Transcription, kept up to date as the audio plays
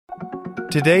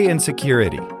Today in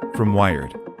Security from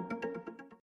Wired.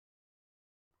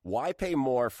 Why pay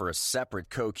more for a separate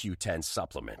CoQ10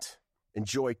 supplement?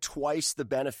 Enjoy twice the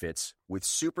benefits with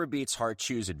SuperBeets Heart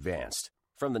Chews Advanced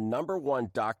from the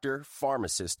 #1 doctor,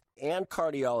 pharmacist, and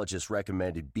cardiologist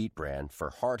recommended beet brand for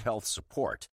heart health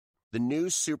support. The new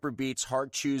SuperBeets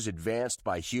Heart Chews Advanced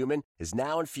by Human is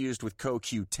now infused with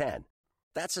CoQ10.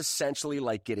 That's essentially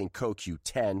like getting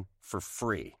CoQ10 for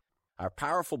free. Our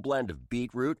powerful blend of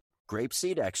beetroot,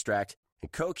 grapeseed extract,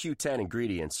 and CoQ10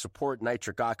 ingredients support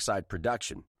nitric oxide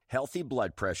production, healthy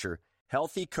blood pressure,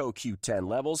 healthy CoQ10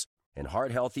 levels, and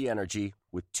heart-healthy energy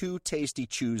with 2 tasty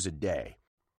chews a day.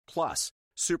 Plus,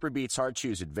 SuperBeets Heart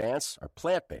Chews Advance are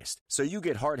plant-based, so you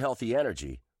get heart-healthy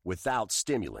energy without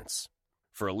stimulants.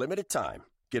 For a limited time,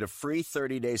 get a free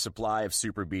 30-day supply of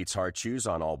SuperBeets Heart Chews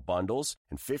on all bundles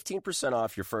and 15%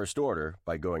 off your first order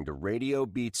by going to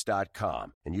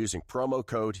radiobeats.com and using promo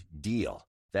code DEAL.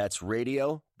 That's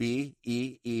radio, BEETS.com,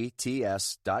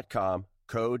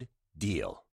 code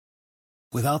DEAL.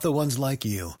 Without the ones like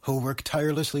you, who work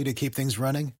tirelessly to keep things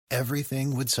running,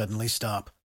 everything would suddenly stop.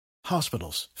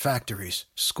 Hospitals, factories,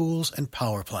 schools, and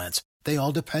power plants, they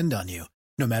all depend on you.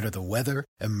 No matter the weather,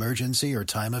 emergency, or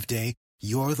time of day,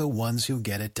 you're the ones who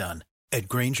get it done. At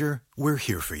Grainger, we're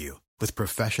here for you with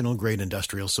professional-grade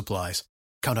industrial supplies.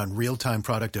 Count on real-time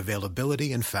product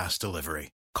availability and fast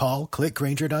delivery. Call, click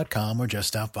Grainger.com, or just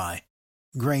stop by.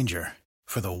 Grainger,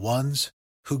 for the ones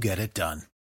who get it done.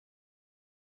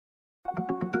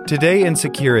 Today in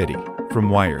Security from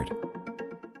Wired.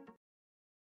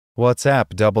 WhatsApp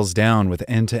doubles down with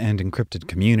end-to-end encrypted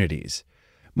communities.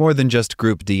 More than just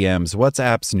group DMs,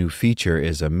 WhatsApp's new feature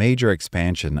is a major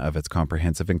expansion of its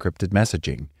comprehensive encrypted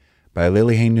messaging. By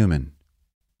Lily Newman.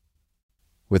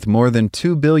 With more than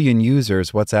 2 billion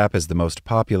users, WhatsApp is the most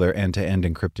popular end-to-end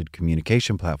encrypted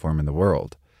communication platform in the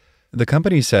world. The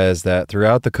company says that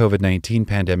throughout the COVID-19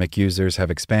 pandemic, users have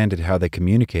expanded how they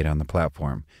communicate on the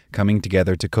platform, coming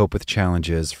together to cope with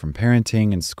challenges from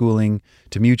parenting and schooling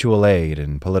to mutual aid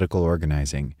and political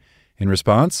organizing. In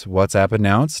response, WhatsApp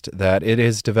announced that it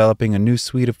is developing a new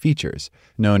suite of features,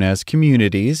 known as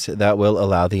communities, that will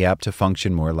allow the app to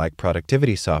function more like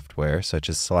productivity software, such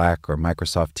as Slack or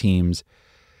Microsoft Teams.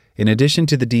 In addition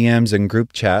to the DMs and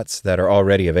group chats that are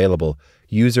already available,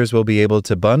 users will be able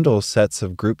to bundle sets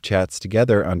of group chats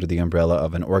together under the umbrella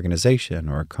of an organization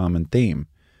or a common theme.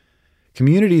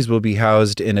 Communities will be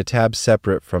housed in a tab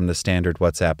separate from the standard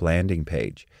WhatsApp landing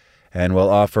page and will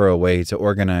offer a way to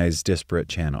organize disparate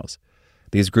channels.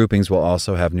 These groupings will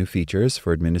also have new features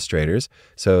for administrators,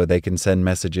 so they can send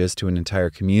messages to an entire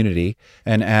community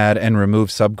and add and remove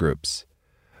subgroups.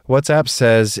 WhatsApp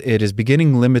says it is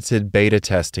beginning limited beta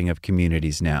testing of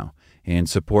communities now, in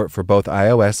support for both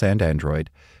iOS and Android,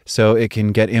 so it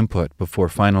can get input before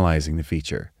finalizing the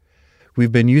feature.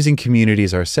 We've been using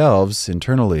communities ourselves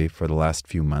internally for the last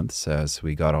few months as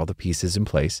we got all the pieces in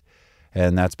place,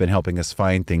 and that's been helping us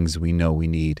find things we know we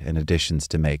need and additions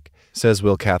to make, says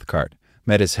Will Cathcart,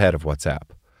 Meta's head of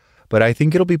WhatsApp. But I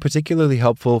think it'll be particularly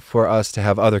helpful for us to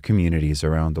have other communities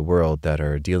around the world that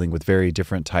are dealing with very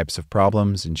different types of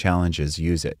problems and challenges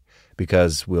use it,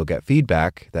 because we'll get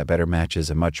feedback that better matches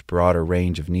a much broader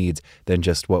range of needs than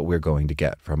just what we're going to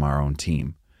get from our own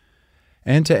team.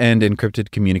 End-to-end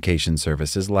encrypted communication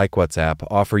services like WhatsApp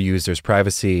offer users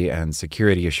privacy and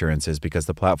security assurances because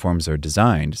the platforms are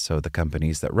designed so the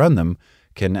companies that run them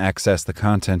can access the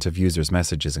content of users'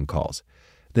 messages and calls.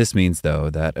 This means, though,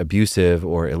 that abusive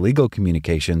or illegal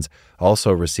communications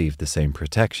also receive the same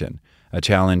protection, a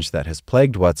challenge that has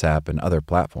plagued WhatsApp and other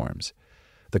platforms.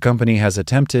 The company has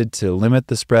attempted to limit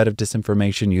the spread of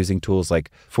disinformation using tools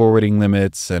like forwarding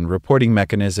limits and reporting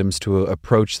mechanisms to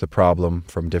approach the problem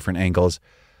from different angles.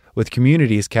 With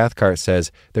communities, Cathcart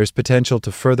says there's potential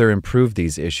to further improve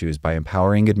these issues by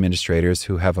empowering administrators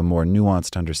who have a more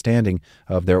nuanced understanding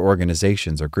of their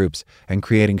organizations or groups and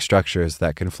creating structures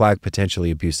that can flag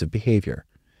potentially abusive behavior.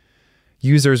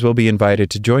 Users will be invited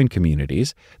to join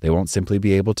communities. They won't simply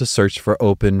be able to search for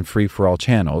open, free-for-all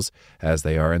channels, as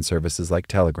they are in services like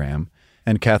Telegram.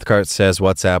 And Cathcart says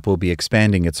WhatsApp will be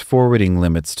expanding its forwarding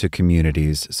limits to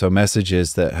communities, so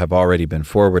messages that have already been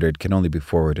forwarded can only be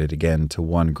forwarded again to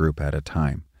one group at a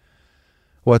time.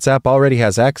 WhatsApp already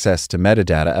has access to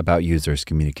metadata about users'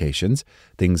 communications,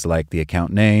 things like the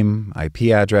account name,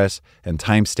 IP address, and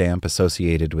timestamp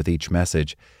associated with each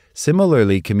message.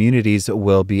 Similarly, communities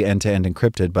will be end-to-end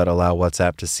encrypted but allow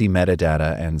WhatsApp to see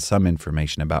metadata and some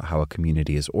information about how a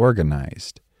community is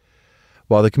organized.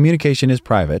 While the communication is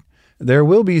private, There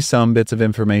will be some bits of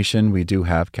information we do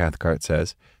have, Cathcart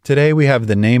says. Today we have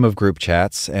the name of group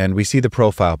chats, and we see the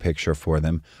profile picture for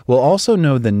them. We'll also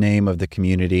know the name of the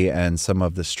community and some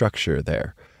of the structure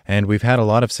there. And we've had a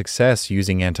lot of success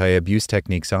using anti-abuse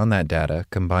techniques on that data,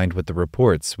 combined with the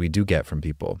reports we do get from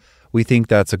people. We think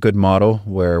that's a good model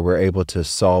where we're able to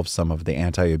solve some of the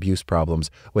anti-abuse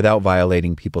problems without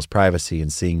violating people's privacy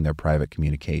and seeing their private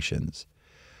communications.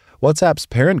 WhatsApp's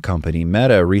parent company,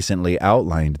 Meta, recently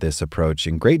outlined this approach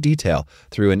in great detail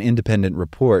through an independent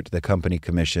report the company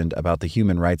commissioned about the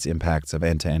human rights impacts of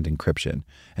end-to-end encryption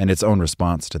and its own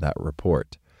response to that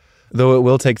report. Though it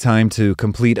will take time to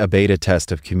complete a beta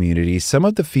test of Community, some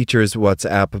of the features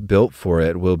WhatsApp built for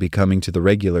it will be coming to the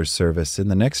regular service in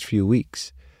the next few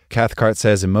weeks. Cathcart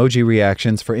says emoji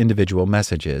reactions for individual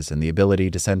messages and the ability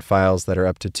to send files that are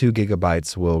up to 2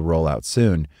 gigabytes will roll out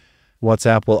soon.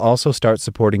 WhatsApp will also start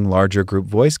supporting larger group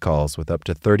voice calls with up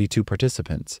to 32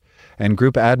 participants, and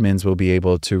group admins will be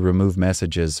able to remove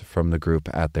messages from the group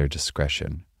at their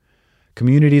discretion.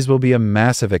 Communities will be a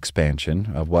massive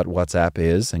expansion of what WhatsApp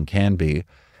is and can be,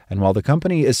 and while the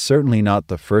company is certainly not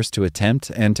the first to attempt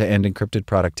end-to-end encrypted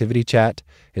productivity chat,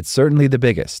 it's certainly the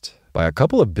biggest, by a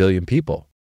couple of billion people.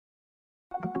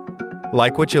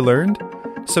 Like what you learned?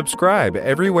 Subscribe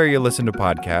everywhere you listen to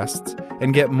podcasts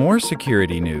and get more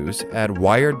security news at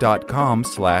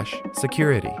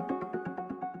wired.com/security.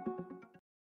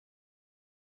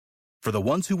 For the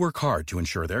ones who work hard to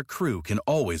ensure their crew can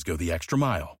always go the extra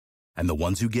mile, and the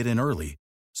ones who get in early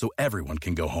so everyone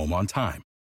can go home on time,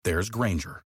 there's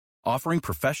Grainger, offering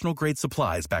professional-grade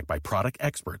supplies backed by product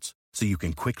experts so you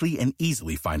can quickly and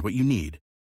easily find what you need.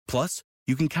 Plus,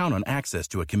 you can count on access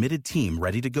to a committed team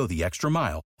ready to go the extra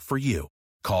mile for you.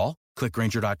 Call, click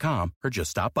Grainger.com, or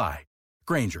just stop by.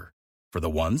 Grainger, for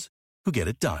the ones who get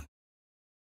it done.